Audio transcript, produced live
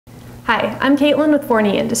Hi, I'm Caitlin with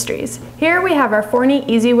Forney Industries. Here we have our Forney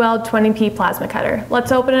Easy Weld 20P plasma cutter.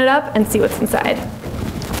 Let's open it up and see what's inside.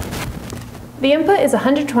 The input is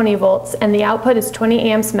 120 volts and the output is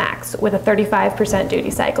 20 amps max with a 35% duty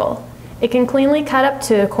cycle. It can cleanly cut up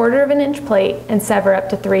to 1/4 of an inch plate and sever up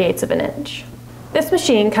to 3/8 of an inch. This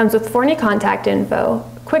machine comes with Forney contact info,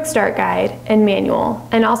 quick start guide, and manual,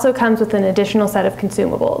 and also comes with an additional set of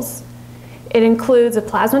consumables. It includes a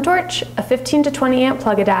plasma torch, a 15 to 20 amp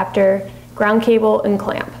plug adapter, ground cable, and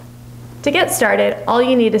clamp. To get started, all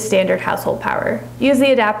you need is standard household power. Use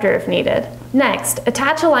the adapter if needed. Next,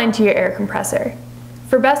 attach a line to your air compressor.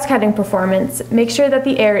 For best cutting performance, make sure that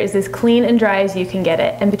the air is as clean and dry as you can get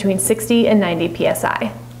it and between 60 and 90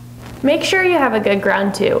 psi. Make sure you have a good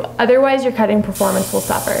ground too, otherwise your cutting performance will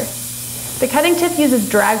suffer. The cutting tip uses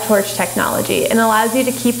drag torch technology and allows you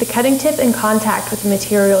to keep the cutting tip in contact with the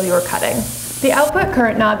material you're cutting. The output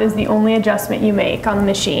current knob is the only adjustment you make on the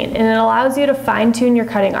machine, and it allows you to fine-tune your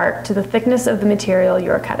cutting arc to the thickness of the material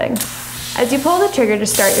you're cutting. As you pull the trigger to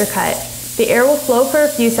start your cut, the air will flow for a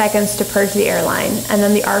few seconds to purge the airline, and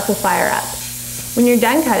then the arc will fire up. When you're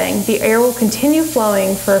done cutting, the air will continue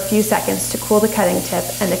flowing for a few seconds to cool the cutting tip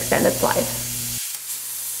and extend its life.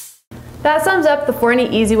 That sums up the Forney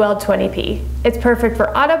Easy Weld 20P. It's perfect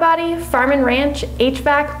for auto body, farm and ranch,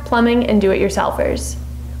 HVAC, plumbing, and do-it-yourselfers.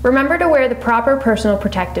 Remember to wear the proper personal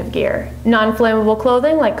protective gear, non-flammable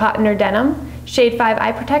clothing like cotton or denim, shade 5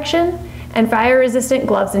 eye protection, and fire-resistant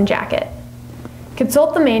gloves and jacket.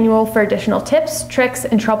 Consult the manual for additional tips, tricks,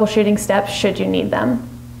 and troubleshooting steps should you need them.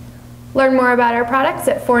 Learn more about our products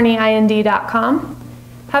at forneyind.com.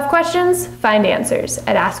 Have questions? Find answers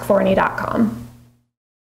at askforney.com.